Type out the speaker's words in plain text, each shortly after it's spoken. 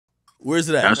Where's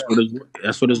it at?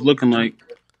 That's what it's looking like.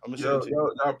 I'm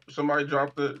gonna somebody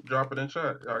drop it in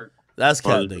chat. That's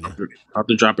cat, Oh, nigga. I have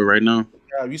to drop it right now.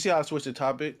 You see how I switched the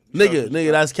topic?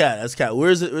 Nigga, that's cat. That's cat.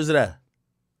 Where's it at?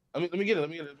 Let me get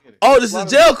it. Oh, this is a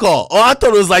jail call. Oh, I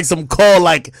thought it was like some call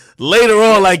like later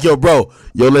on, like, yo, bro,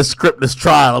 let's script this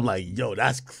trial. I'm like, yo,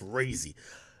 that's crazy.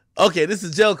 Okay, this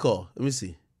is jail call. Let me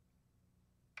see.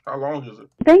 How long is it?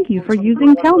 Thank you for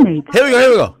using Telmate. Here we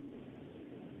go.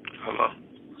 Hello.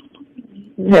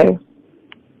 Hey.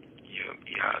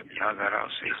 Y'all got out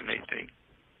safe and everything.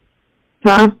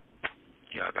 Huh?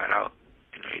 Y'all got out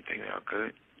and everything. Y'all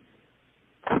good?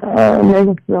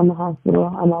 Niggas still in the hospital.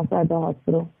 I'm outside the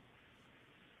hospital.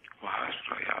 What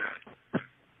hospital y'all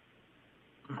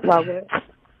at? Love it.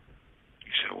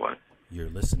 You said what? You're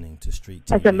listening to Street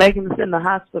TV. I said Megan's in the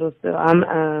hospital still. I'm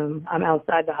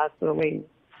outside the hospital waiting.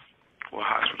 What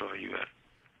hospital are you at?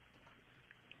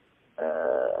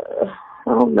 I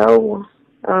don't know.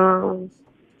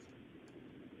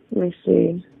 Let me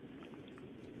see.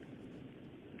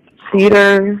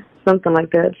 Cedar, something like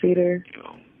that. Cedar.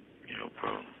 Bro.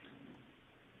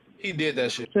 He did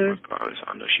that shit. Regardless,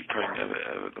 I know she probably never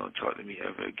ever gonna talk to me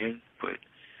ever again, but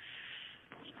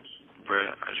bruh,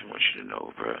 I just want you to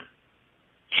know, bruh.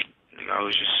 Nigga, I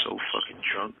was just so fucking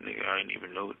drunk, nigga. I didn't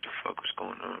even know what the fuck was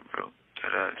going on, bro.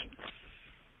 That ass.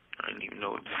 I didn't even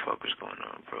know what the fuck was going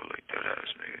on, bro. Like, that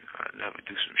ass, nigga. I'd never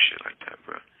do some shit like that,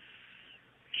 bro.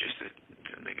 Just that,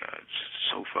 nigga, I was just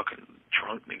so fucking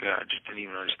drunk, nigga. I just didn't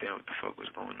even understand what the fuck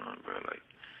was going on, bro. Like,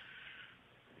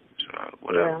 so,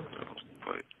 whatever, bro.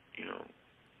 But,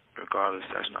 regardless,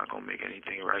 that's not gonna make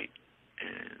anything right.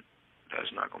 And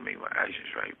that's not gonna make my actions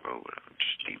right, bro. But I'm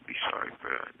just deeply sorry,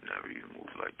 bro. I never even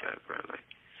moved like that, bro. Like,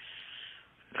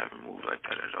 never moved like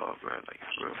that at all, bro. Like,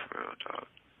 for real, dog.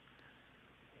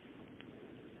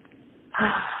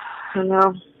 I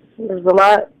know. There's a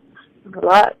lot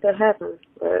that happens,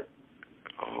 but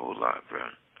a whole lot, bro.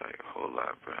 Like, a whole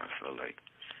lot, bro. I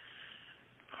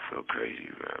feel crazy,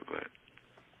 bro. But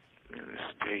in this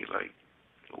day, like,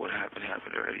 what happened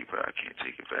already, bro. I can't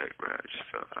take it back, bro.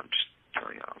 I'm just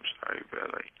telling y'all, I'm sorry, bro.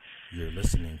 Like, you're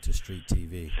listening to Street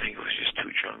TV. I think I was just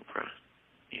too drunk, bro.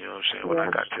 You know what I'm saying? Yeah.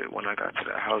 When I got to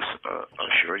the house,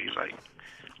 shorty, like,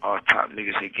 all top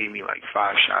niggas, they gave me like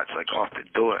 5 shots, like, off the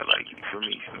door, like, you feel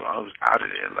me? So I was out of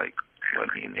there, like,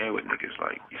 wasn't even there with niggas,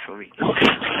 like, you feel me? We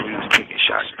was taking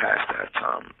shots past that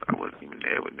time. I wasn't even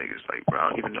there with niggas, like, bro. I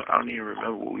don't even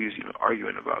remember what we was even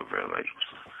arguing about, bro. Like,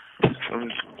 you feel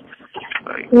me?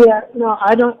 Like, yeah, no,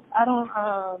 I didn't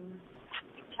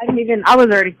even. I was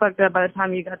already fucked up by the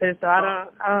time you got there, so I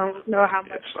don't know how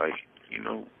much. It's like,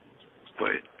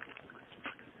 but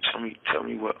tell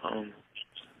me what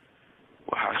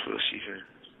hospital she's in.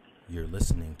 You're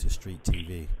listening to Street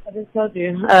TV. I just told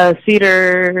you,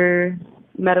 Cedar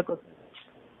Medical Center.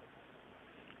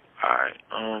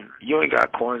 Alright, you ain't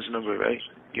got Quan's number, right?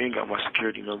 You ain't got my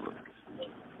security number.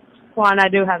 Quan, I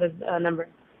do have his number.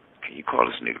 Can you call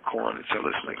this nigga Quan and tell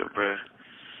this nigga, bruh,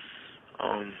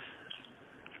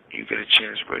 you get a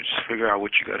chance, bro, just figure out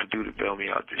what you gotta do to bail me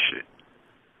out this shit.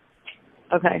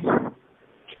 Okay.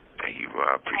 Thank you, bro.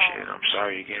 I appreciate it. I'm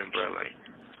sorry again, bro. Like,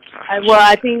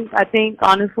 I think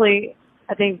honestly,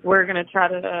 we're gonna try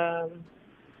to,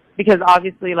 because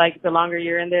obviously, like, the longer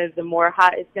you're in there, the more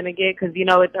hot it's gonna get, because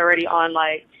it's already on,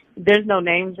 like, there's no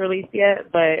names released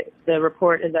yet, but the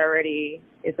report is already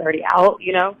out,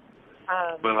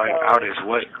 But like, out is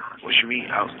what? What you mean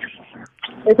out?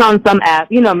 It's on some app.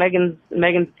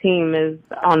 Megan's team is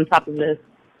on top of this.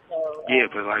 So, yeah,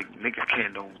 but like,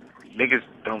 niggas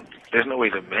don't. There's no way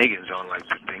that Megan's on like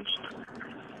the thing.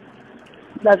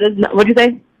 No, what'd you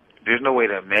say? There's no way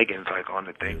that Megan's like on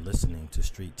the thing. You're listening to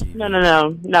Street TV.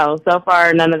 No. So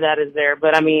far, none of that is there.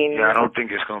 But I mean, yeah, I don't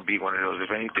think it's gonna be one of those.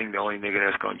 If anything, the only nigga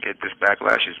that's gonna get this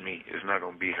backlash is me. It's not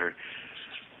gonna be her.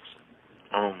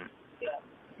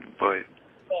 But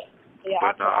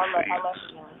no, I'll let you know.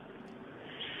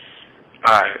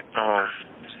 Alright,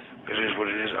 it is what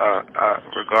it is.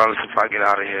 Regardless if I get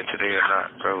out of here today or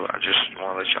not, bro, I just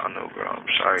want to let y'all know, bro. I'm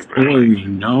sorry, bro. Like,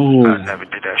 no. I never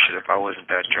did that shit if I wasn't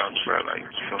that drunk, bro. Like, you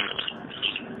feel me?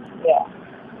 Yeah.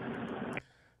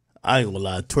 I ain't gonna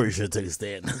lie, Tory should take a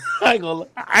stand. I ain't gonna lie.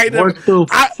 I didn't think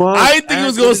it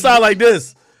was gonna sound like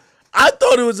this. I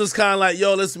thought it was just kind of like,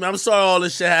 yo, listen, man, I'm sorry all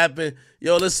this shit happened.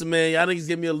 Yo, listen, man, y'all niggas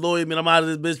give me a lawyer, man. I'm out of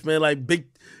this bitch, man. Like, big.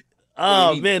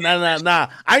 Oh, man, nah.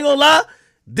 I ain't gonna lie.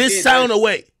 This sound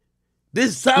away.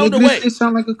 This sound away. It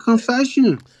sound like a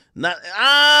confession.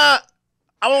 I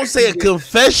won't say a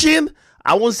confession.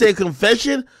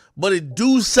 But it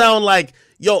do sound like,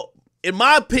 yo, in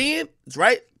my opinion, it's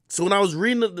right. So when I was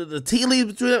reading the tea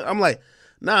leaves between them, I'm like,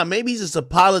 Nah, maybe he's just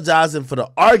apologizing for the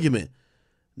argument.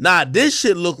 Nah, this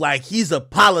shit look like he's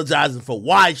apologizing for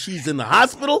why she's in the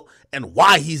hospital and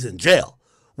why he's in jail,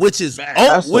 which is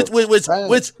which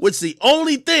the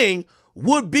only thing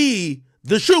would be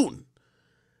the shooting.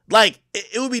 Like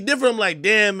it would be different. I'm like,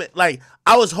 damn, like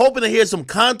I was hoping to hear some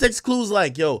context clues.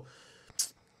 Like, yo,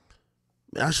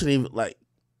 man, I shouldn't even like,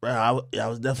 bro. I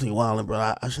was definitely wilding,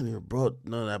 bro. I shouldn't even brought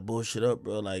none of that bullshit up,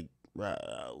 bro. Like, bro,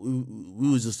 we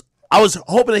was just. I was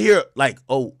hoping to hear like,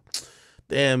 oh,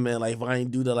 damn, man, like if I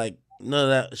ain't do that, like none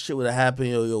of that shit would have happened.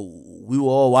 Yo, we were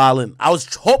all wilding. I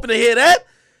was hoping to hear that.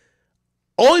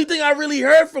 Only thing I really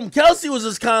heard from Kelsey was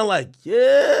just kind of like,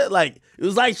 yeah, like it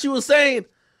was like she was saying,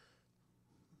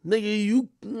 nigga, you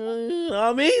know what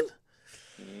I mean?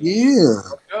 Yeah.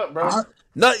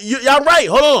 No, y'all right.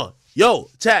 Hold on. Yo,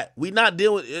 chat, we not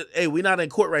dealing with, hey, we not in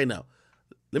court right now.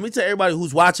 Let me tell everybody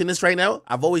who's watching this right now,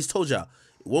 I've always told y'all,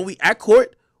 when we at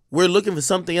court, we're looking for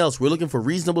something else. We're looking for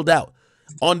reasonable doubt.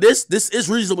 On this is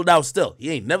reasonable doubt still. He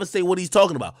ain't never say what he's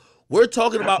talking about. We're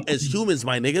talking about as humans,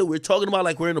 my nigga. We're talking about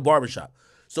like we're in a barbershop.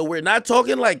 So we're not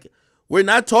talking like we're in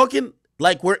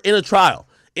a trial.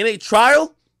 In a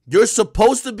trial, you're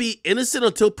supposed to be innocent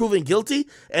until proven guilty.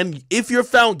 And if you're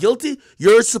found guilty,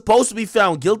 you're supposed to be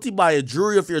found guilty by a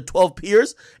jury of your 12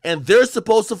 peers. And they're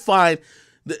supposed to find,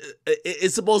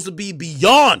 it's supposed to be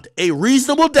beyond a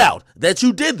reasonable doubt that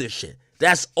you did this shit.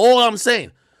 That's all I'm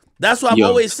saying. That's what I've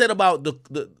always said about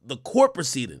the court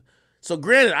proceeding. So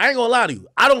granted, I ain't gonna lie to you.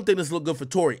 I don't think this look good for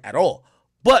Tory at all.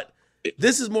 But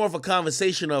this is more of a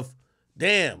conversation of,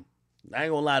 damn, I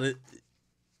ain't gonna lie to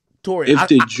Tory. If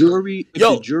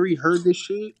the jury heard this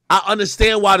shit, I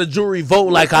understand why the jury vote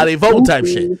like how they vote type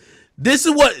shit. This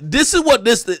is what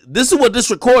this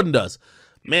recording does.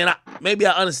 Man, maybe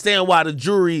I understand why the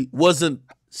jury wasn't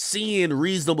seeing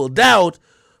reasonable doubt,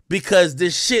 because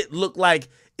this shit looked like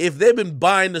if they've been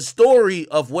buying the story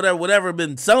of whatever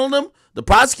been selling them, the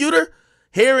prosecutor,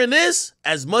 hearing this,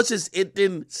 as much as it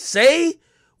didn't say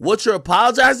what you're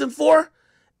apologizing for,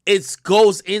 it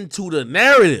goes into the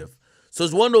narrative. So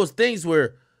it's one of those things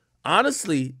where,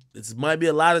 honestly, this might be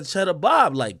a lot of cheddar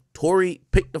Bob. Like, Tory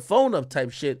picked the phone up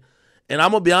type shit. And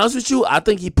I'm going to be honest with you, I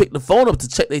think he picked the phone up to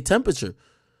check their temperature.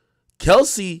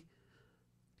 Kelsey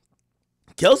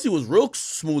was real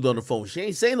smooth on the phone. She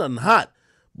ain't saying nothing hot.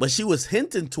 But she was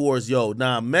hinting towards, yo,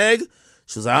 nah, Meg.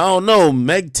 She was like, I don't know,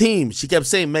 Meg team. She kept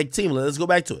saying Meg team. Let's go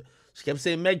back to it. She kept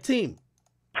saying Meg team.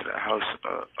 To the house,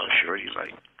 shorty,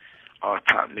 like, all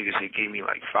top niggas, they gave me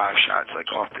like 5 shots,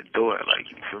 like, off the door, like,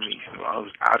 you feel me? So I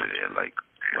was out of there, like,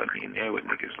 wasn't in there with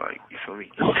niggas, like, you feel me?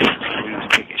 So we was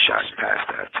taking shots past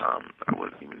that time. I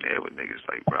wasn't even there with niggas,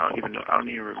 like, bro, I don't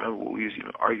even remember what we was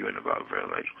even arguing about, bro,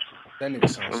 like. That nigga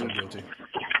sounds so guilty.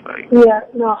 Like, yeah,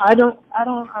 no, I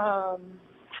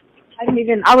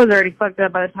was already fucked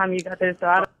up by the time you got there, so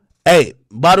I don't. Hey,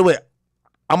 by the way,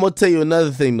 I'm going to tell you another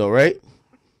thing, though, right?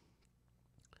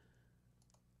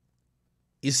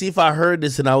 You see, if I heard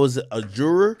this and I was a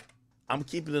juror, I'm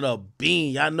keeping it a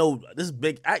bean. Y'all know this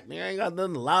big act, nigga. I ain't got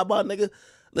nothing to lie about, nigga.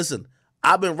 Listen,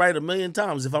 I've been right a million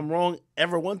times. If I'm wrong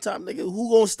ever one time, nigga, who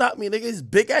gonna stop me, nigga? It's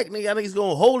big act, nigga. I think he's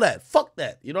gonna hold that. Fuck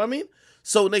that. You know what I mean?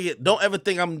 So, nigga, don't ever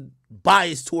think I'm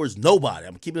biased towards nobody.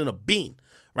 I'm keeping it a bean,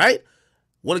 right?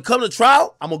 When it comes to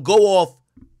trial, I'm going to go off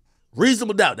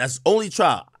reasonable doubt. That's only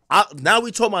trial. Now we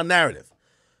talk about narrative.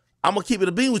 I'm going to keep it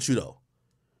a bean with you, though.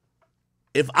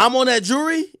 If I'm on that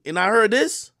jury and I heard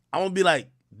this, I'm going to be like,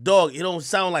 dog, it don't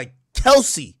sound like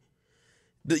Kelsey.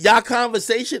 Y'all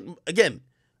conversation, again,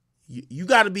 you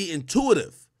got to be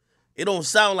intuitive. It don't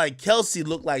sound like Kelsey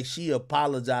look like she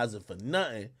apologizing for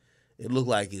nothing. It look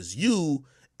like it's you,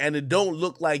 and it don't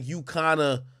look like you kind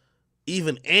of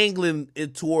even angling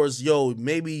it towards, yo,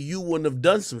 maybe you wouldn't have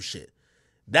done some shit.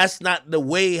 That's not the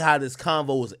way how this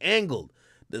convo is angled.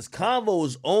 This convo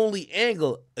is only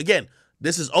angled, again,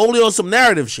 this is only on some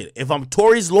narrative shit. If I'm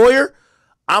Tory's lawyer,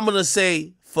 I'm going to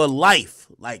say for life,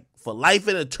 like for life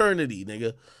and eternity,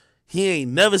 nigga. He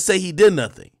ain't never say he did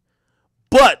nothing.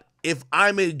 But if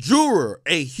I'm a juror,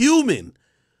 a human,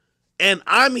 and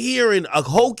I'm hearing a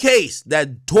whole case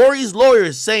that Tory's lawyer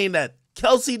is saying that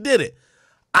Kelsey did it,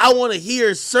 I want to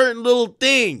hear certain little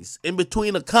things in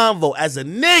between the convo as a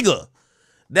nigga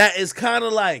that is kind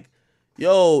of like,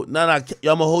 yo, nah, I'm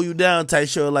going to hold you down type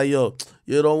shit. Like, yo,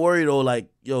 don't worry, though. Like,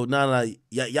 yo, nah,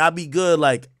 y'all be good.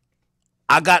 Like,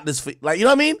 I got this. Like, you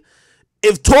know what I mean?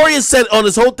 If Tory has said on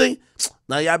this whole thing,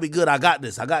 nah, y'all be good. I got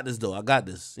this, though. I got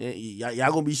this.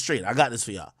 Y'all going to be straight. I got this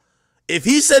for y'all. If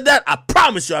he said that, I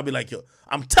promise you I'll be like, yo,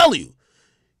 I'm telling you.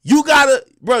 You gotta,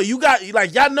 bro,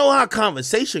 like, y'all know how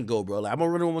conversation go, bro. Like, I'm gonna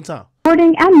run it one more time.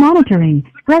 Recording and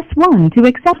monitoring. Press 1 to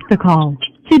accept the call.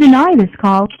 To deny this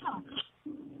call,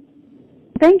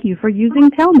 thank you for using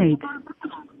Telmate.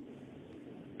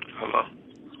 Hello?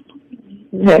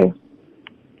 Hey.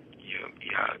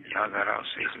 Y'all got out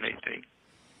safe and everything?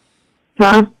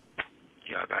 Huh?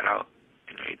 Y'all got out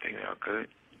and everything, y'all good?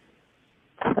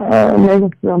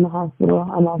 Megan's still in the hospital.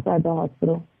 I'm outside the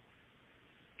hospital.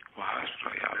 What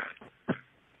hospital y'all at?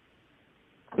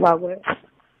 Why what?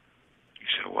 You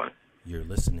said what? You're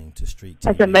listening to Street TV.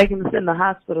 I said Megan's in the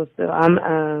hospital still. I'm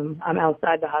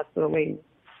outside the hospital waiting.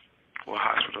 What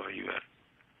hospital are you at?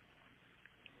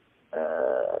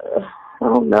 I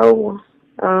don't know.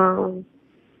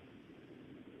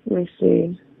 Let me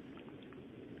see.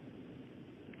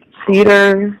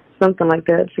 Cedar, something like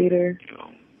that. Cedar. Bro.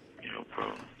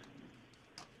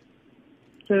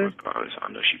 Sure. Regardless,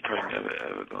 I know she probably never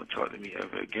ever gonna talk to me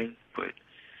ever again, but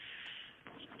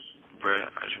bruh,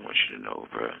 I just want you to know,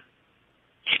 bruh.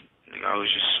 Nigga, I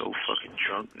was just so fucking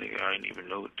drunk, nigga. I didn't even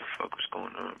know what the fuck was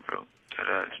going on, bro.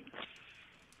 That ass.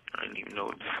 I didn't even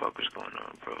know what the fuck was going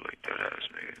on, bro. Like that ass,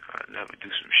 nigga. I'd never do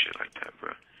some shit like that,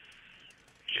 bro.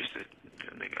 Just that,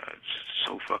 nigga, I was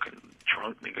so fucking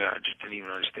drunk, nigga. I just didn't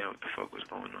even understand what the fuck was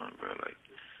going on, bro. Like,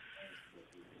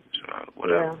 so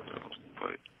whatever, Yeah. bro.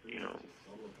 But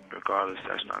regardless,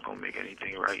 that's not gonna make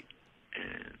anything right,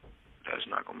 and that's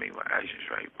not gonna make my actions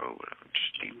right, bro. But I'm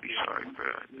just deeply sorry, bro.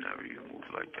 I never even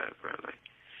moved like that, bro. Like,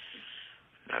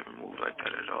 never moved like that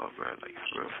at all, bro. Like,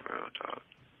 for real, dog.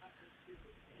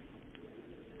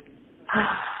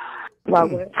 Why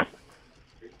what?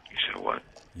 You said what?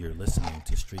 You're listening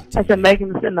to Street TV. I said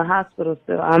Megan's in the hospital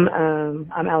still. I'm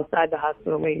outside the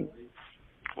hospital waiting.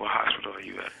 What hospital are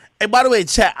you at? Hey, by the way,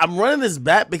 chat, I'm running this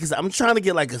back because I'm trying to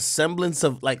get like a semblance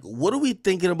of like, what are we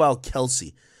thinking about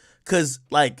Kelsey? Because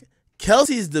like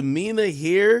Kelsey's demeanor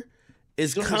here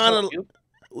is kind of.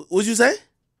 What'd you say?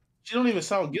 She don't even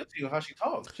sound guilty on how she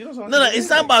talks. She doesn't. No, it's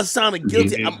not about sounding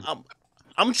guilty.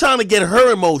 I'm trying to get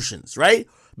her emotions right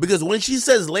because when she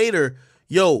says later,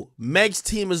 "Yo, Meg's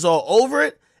team is all over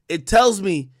it," it tells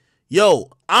me, "Yo,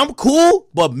 I'm cool,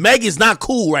 but Meg is not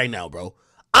cool right now, bro.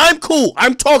 I'm cool.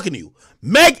 I'm talking to you.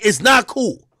 Meg is not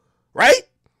cool, right?"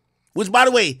 Which, by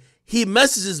the way, he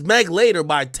messages Meg later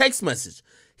by text message.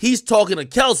 He's talking to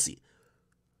Kelsey,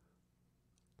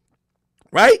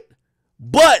 right?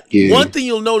 But one thing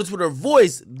you'll notice with her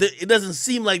voice, it doesn't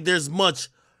seem like there's much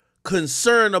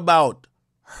concern about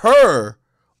her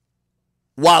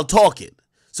while talking.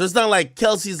 So it's not like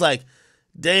Kelsey's like,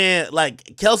 damn,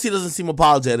 like Kelsey doesn't seem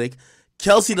apologetic.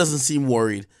 Kelsey doesn't seem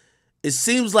worried. It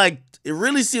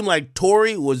really seemed like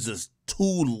Tory was just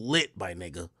too lit by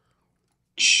nigga.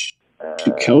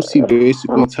 Kelsey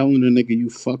basically telling the nigga you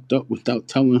fucked up without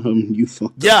telling him you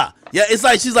fucked up. Yeah. It's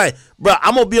like she's like, bro,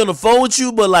 I'm gonna be on the phone with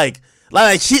you, but like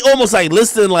she almost like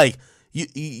listening, like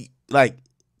you like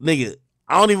nigga.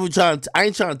 I ain't trying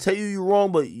to tell you you're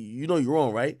wrong, but you know you're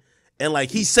wrong, right? And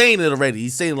like he's saying it already.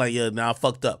 He's saying like, yeah, now I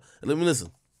fucked up. Let me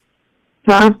listen.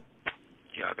 Huh?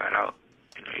 Y'all got out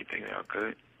and everything, y'all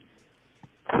good?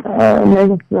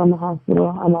 Megan's still in the hospital.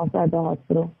 I'm outside the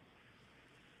hospital.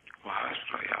 What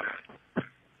hospital y'all at?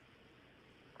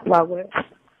 Why what?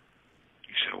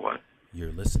 You said what?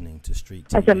 You're listening to Street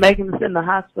TV. I said Megan's in the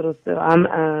hospital still. I'm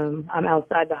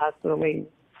outside the hospital waiting.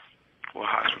 What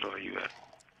hospital are you at?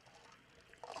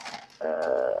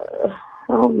 I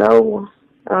don't know.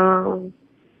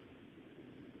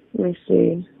 Let me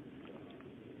see.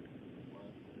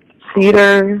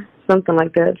 Cedar, something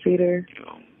like that. Cedar.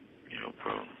 Bro.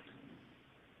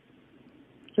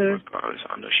 Sure. Regardless,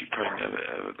 I know she probably never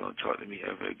ever gonna talk to me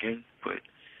ever again, but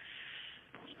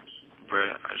bruh,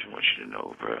 I just want you to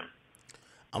know, bruh.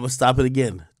 I'm gonna stop it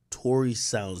again. Tory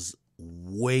sounds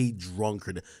way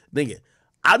drunker than nigga.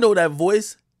 I know that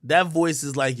voice. That voice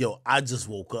is like, yo, I just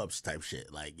woke up type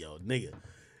shit. Like, yo, nigga.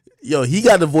 Yo, he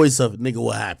got the voice of nigga,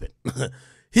 what happened?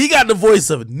 He got the voice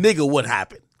of nigga, what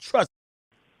happened? Trust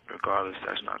me. Regardless,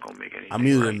 that's not gonna make anything. I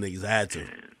muted right. them niggas. I had to.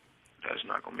 That's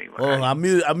not gonna make my. Oh,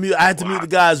 I had to mute the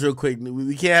guys real quick.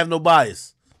 We can't have no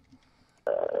bias.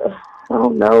 I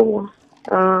don't know.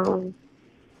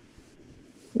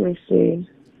 Let me see.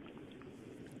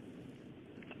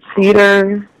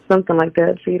 Cedar, something like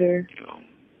that. Cedar. Bro.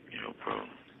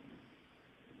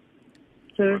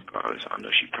 Sure. Regardless, I know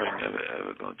she probably never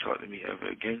ever gonna talk to me ever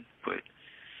again, but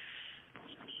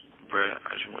bruh,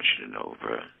 I just want you to know,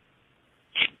 bruh.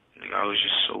 Nigga, I was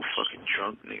just so fucking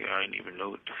drunk, nigga. I didn't even know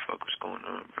what the fuck was going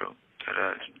on, bro. That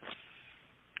ass.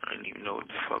 I didn't even know what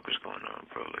the fuck was going on,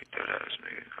 bro. Like that ass,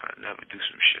 nigga. I'd never do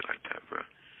some shit like that, bro.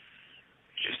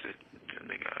 Just that,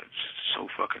 nigga, I was so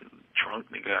fucking drunk,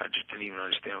 nigga. I just didn't even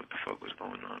understand what the fuck was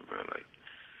going on, bro. Like,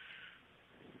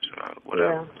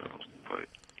 whatever. Yeah.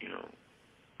 But, you know,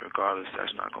 regardless,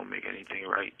 that's not going to make anything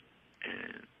right.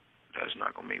 And that's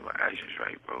not going to make my actions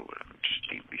right, bro. But I'm just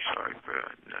deeply sorry, bro.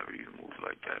 I never even moved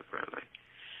like that, bro. Like,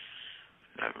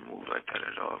 never moved like that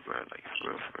at all, bro. Like,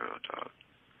 for real, dog.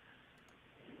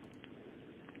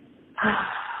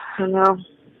 I know.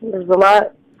 There's a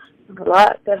lot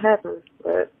that happens,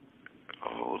 but... A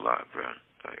whole lot, bro.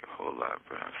 Like, a whole lot,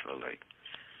 bro. I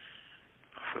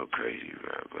feel crazy,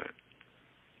 bro. But,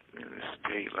 in this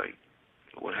day, like,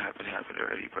 what happened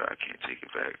already, bro. I can't take it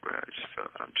back, bro.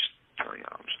 I'm just telling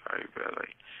y'all, I'm sorry, bro.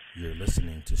 Like, you're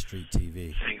listening to Street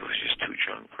TV. I think it was just too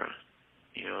drunk, bro.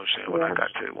 You know what I'm saying?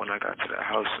 Yeah. When I got to the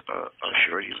house,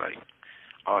 shorty, like,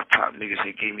 all top niggas,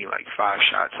 they gave me like 5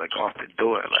 shots, like off the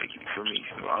door, like, you feel me?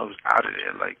 So I was out of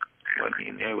there, like, wasn't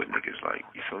even there with niggas, like,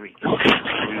 you feel me?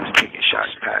 We was taking shots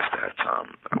past that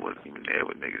time. I wasn't even there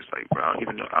with niggas, like, bro. I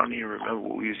don't even remember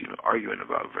what we was even arguing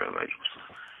about, bro.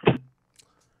 Like,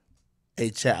 hey,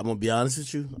 chat, I'm gonna be honest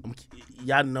with you.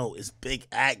 Y'all know it's big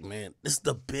act, man. This is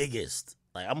the biggest.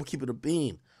 Like, I'm gonna keep it a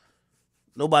bean.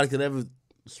 Nobody could ever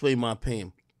sway my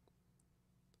opinion.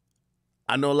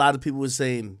 I know a lot of people were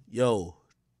saying, yo,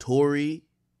 Tory,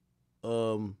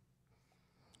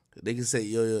 they can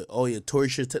say, Tory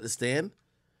should take the stand.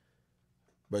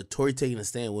 But Tory taking the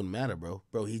stand wouldn't matter, bro.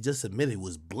 Bro, he just admitted he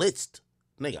was blitzed.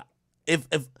 Nigga, if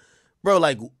bro,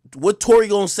 like, what Tory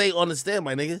gonna say on the stand,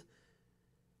 my nigga?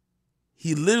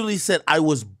 He literally said, I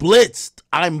was blitzed.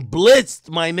 I'm blitzed,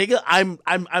 my nigga. I'm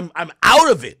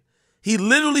out of it. He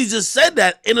literally just said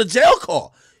that in a jail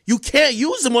call. You can't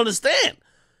use him on the stand.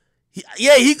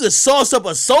 He could sauce up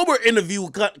a sober interview,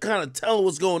 kind of tell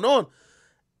what's going on.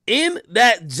 In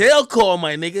that jail call,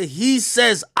 my nigga, he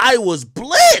says, I was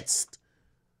blitzed.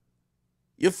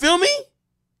 You feel me?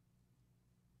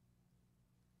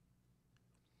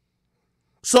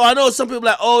 So I know some people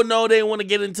like, oh, no, they want to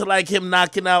get into, like, him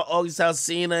knocking out August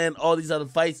Alsina and all these other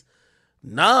fights.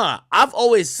 Nah, I've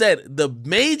always said the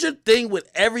major thing with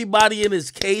everybody in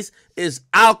this case is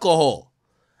alcohol.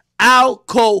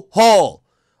 Alcohol.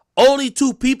 Only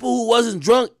 2 people who wasn't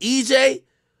drunk, EJ,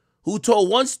 who told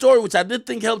one story, which I did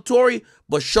think helped Tory,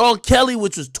 but Sean Kelly,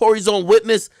 which was Tory's own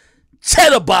witness,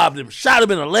 cheddar bobbed him, shot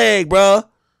him in the leg, bro.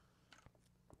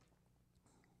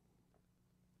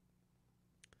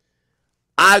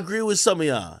 I agree with some of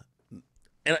y'all.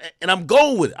 And I'm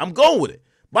going with it.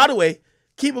 By the way,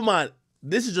 keep in mind,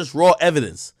 this is just raw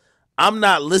evidence. I'm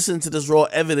not listening to this raw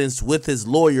evidence with his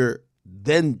lawyer,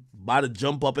 then about to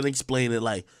jump up and explain it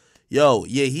like, yo,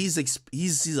 yeah,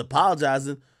 he's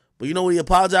apologizing, but you know what he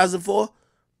apologizing for?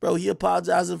 Bro, he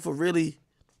apologizing for really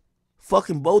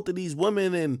fucking both of these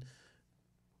women and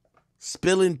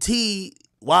spilling tea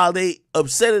while they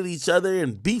upset at each other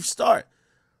and beef start.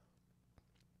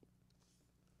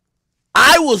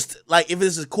 I was like, if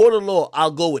it's a court of law,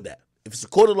 I'll go with that. If it's a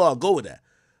court of law, I'll go with that.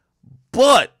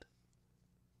 But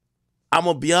I'm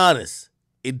going to be honest,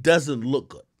 it doesn't look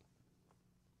good.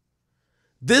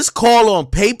 This call on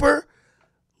paper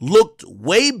looked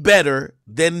way better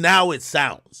than now it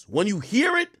sounds. When you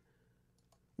hear it,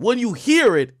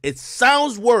 it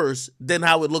sounds worse than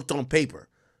how it looked on paper.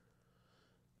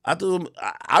 I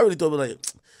really thought, like,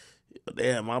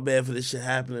 damn, my bad for this shit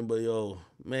happening, but yo,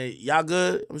 man, y'all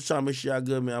good? I'm just trying to make sure y'all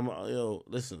good, man.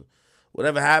 Listen,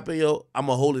 whatever happened, yo, I'm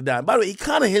gonna hold it down. By the way, he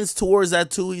kind of hints towards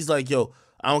that too. He's like, yo,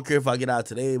 I don't care if I get out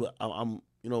today, but I'm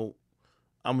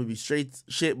gonna be straight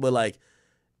shit, but like,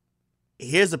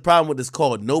 here's the problem with this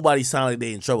call. Nobody sounded like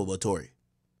they in trouble but Tory.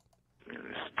 Man,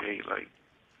 this day, like,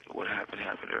 what happened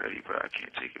already, bro. I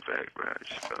can't take it back, bro.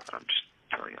 I'm just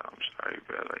telling y'all, I'm sorry,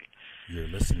 bro. Like, you're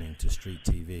listening to Street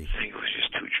TV. I think it was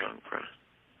just too drunk, bro.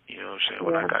 You know what I'm saying? Yeah.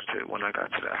 When I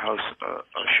got to the house,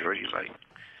 shorty, like,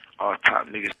 all top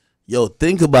niggas. Yo,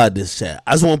 think about this, chat.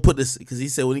 I just want to put this, because he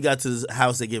said when he got to his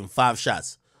house, they gave him 5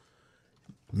 shots.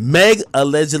 Meg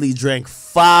allegedly drank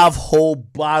 5 whole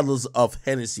bottles of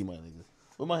Hennessy, my nigga.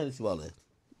 Where my Hennessy bottle at?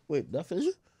 Wait, did I finish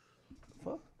it?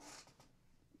 Fuck.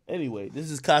 Anyway, this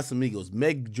is Casamigos.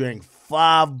 Meg drank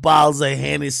 5 bottles of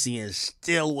Hennessy and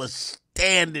still was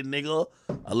standing, nigga.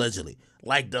 Allegedly.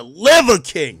 Like the Liver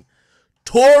King.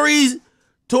 Tory's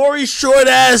short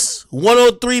ass,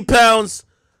 103 pounds.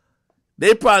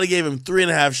 They probably gave him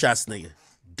 3.5 shots, nigga.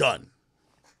 Done.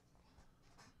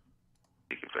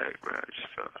 Take it back, bro.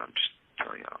 I'm just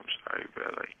telling y'all, I'm sorry, bro.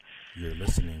 Like, you're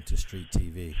listening to Street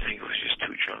TV. I think it was just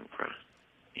too drunk, bro.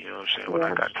 You know what I'm saying? Yeah.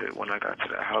 When I got to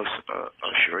the house,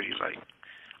 shorty, like,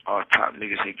 all top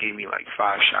niggas, they gave me like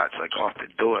 5 shots, like, off the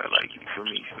door, like, you feel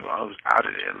me? So I was out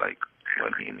of there, like,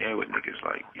 wasn't even there with niggas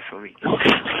like, you feel me? We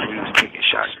was taking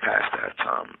shots past that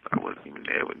time. I wasn't even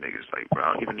there with niggas like, bro.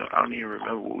 I don't even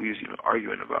remember what we was even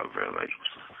arguing about, bro. Like,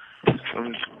 you feel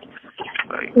me?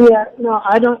 Like, yeah, no,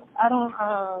 I didn't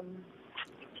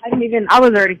even. I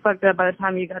was already fucked up by the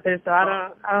time you got there, so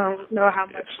I don't know how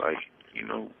much. it's like, you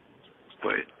know,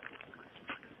 but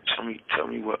tell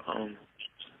me what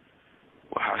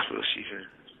hospital she's in.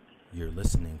 You're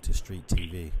listening to Street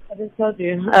TV. I just told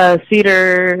you,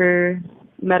 Cedar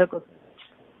Medical.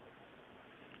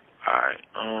 Alright,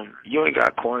 you ain't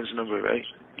got Corn's number, right?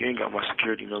 You ain't got my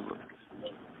security number.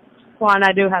 Juan,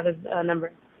 I do have his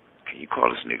number. Can you call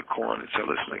this nigga Corn and tell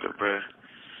this nigga, bruh,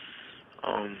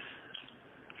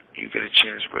 you get a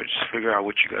chance, bro, just figure out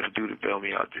what you gotta do to bail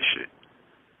me out this shit.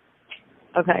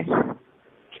 Okay.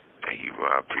 Thank you, bro.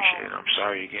 I appreciate it. I'm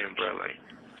sorry again, bro. Like,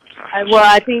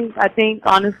 I think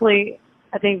honestly,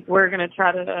 I think we're gonna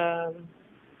try to,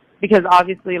 because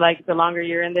obviously, like, the longer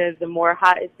you're in there, the more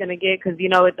hot it's gonna get, because you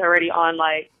know it's already on.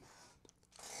 Like,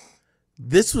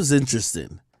 this was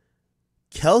interesting.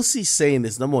 Kelsey saying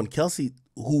this. Number one, Kelsey,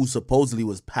 who supposedly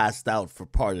was passed out for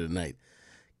part of the night.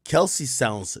 Kelsey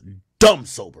sounds dumb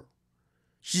sober.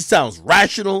 She sounds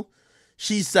rational.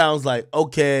 She sounds like,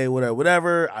 okay,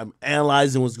 whatever. I'm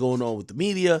analyzing what's going on with the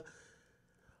media.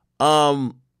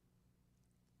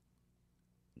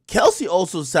 Kelsey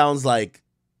also sounds like,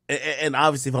 and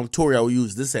obviously if I'm Tory, I will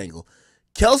use this angle.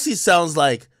 Kelsey sounds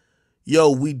like, yo,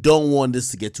 we don't want this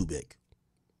to get too big,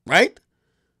 right?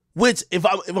 Which, if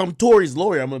I'm Tory's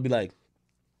lawyer, I'm gonna be like,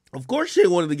 of course she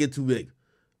wanted to get too big,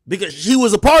 because she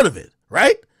was a part of it,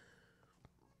 right?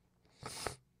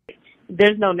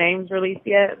 there's no names released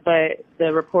yet, but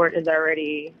the report is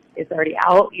already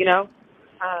out. You know.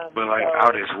 But like,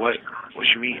 out is what? What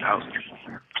you mean out?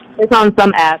 It's on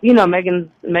some app. You know, Megan's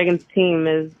team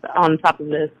is on top of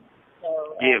this.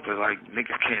 So, yeah, but like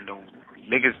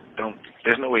niggas don't.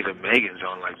 There's no way that Megan's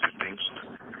on like the thing.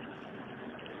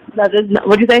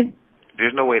 What'd you say?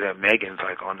 There's no way that Megan's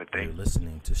like on the thing. You're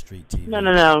listening to Street TV.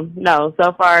 No.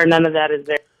 So far, none of that is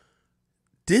there.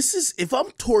 This is, if I'm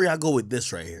Tory, I go with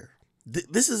this right here.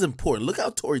 This is important. Look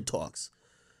how Tory talks.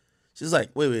 She's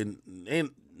like, wait,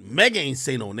 Megan ain't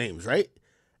say no names, right?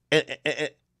 And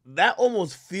that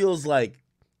almost feels like,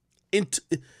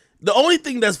 the only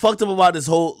thing that's fucked up about this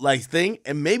whole like thing,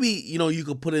 and maybe you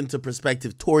could put into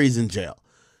perspective, Tory's in jail.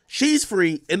 She's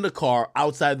free in the car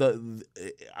outside the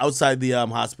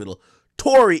hospital.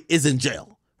 Tory is in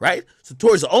jail, right? So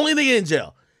Tory's the only thing in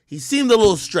jail. He seemed a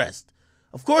little stressed.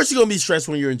 Of course you're going to be stressed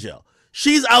when you're in jail.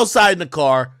 She's outside in the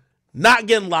car, not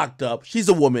getting locked up. She's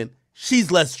a woman.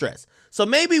 She's less stressed. So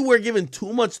maybe we're giving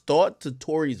too much thought to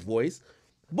Tory's voice.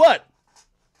 But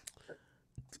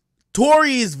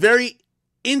Tory is very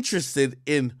interested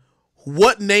in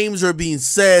what names are being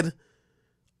said.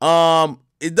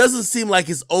 It doesn't seem like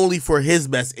it's only for his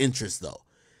best interest, though.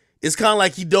 It's kind of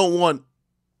like he don't want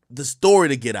the story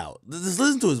to get out. Just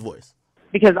listen to his voice.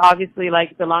 Because obviously,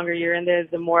 like, the longer you're in there,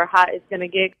 the more hot it's gonna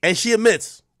get. And she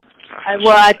admits.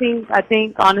 I think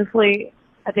honestly,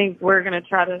 I think we're gonna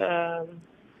try to,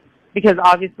 because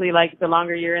obviously, like, the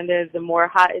longer you're in there, the more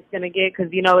hot it's gonna get. Because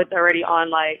it's already on.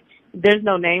 Like, there's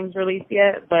no names released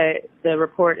yet, but the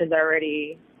report is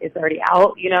already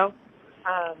out. You know.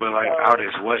 But like, out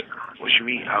is what? What you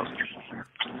mean out?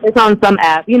 It's on some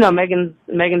app. You know, Megan's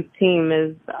team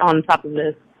is on top of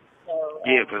this. So,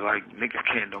 yeah, but like,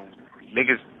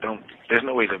 niggas don't. There's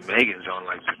no way that Megan's on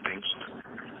like the thing.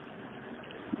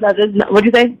 What'd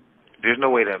you say? There's no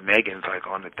way that Megan's like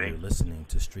on the thing. You're listening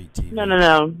to Street TV.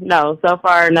 No. So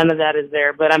far, none of that is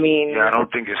there. But I mean, yeah, I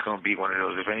don't think it's gonna be one of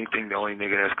those. If anything, the only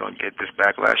nigga that's gonna get this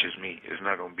backlash is me. It's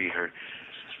not gonna be her.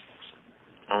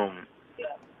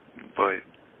 But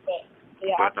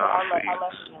no, I'll let you know.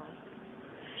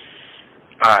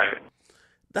 Alright.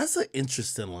 That's an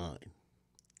interesting line.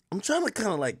 I'm trying to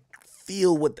kind of like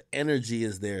feel what the energy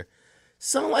is there.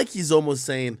 Sound like he's almost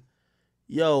saying,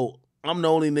 yo, I'm the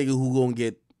only nigga who gonna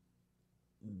get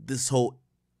this whole...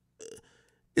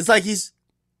 It's like he's...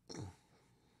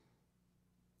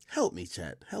 Help me,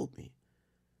 chat. Help me.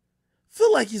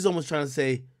 Feel like he's almost trying to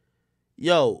say,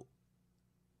 yo,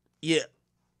 yeah,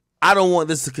 I don't want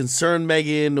this to concern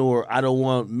Megan, or I don't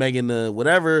want Megan to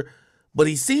whatever, but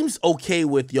he seems okay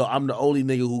with, yo, I'm the only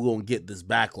nigga who gonna get this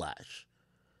backlash.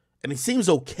 And he seems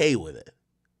okay with it.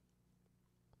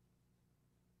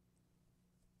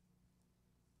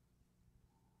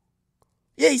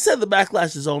 Yeah, he said the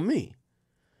backlash is on me.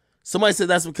 Somebody said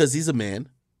that's because he's a man.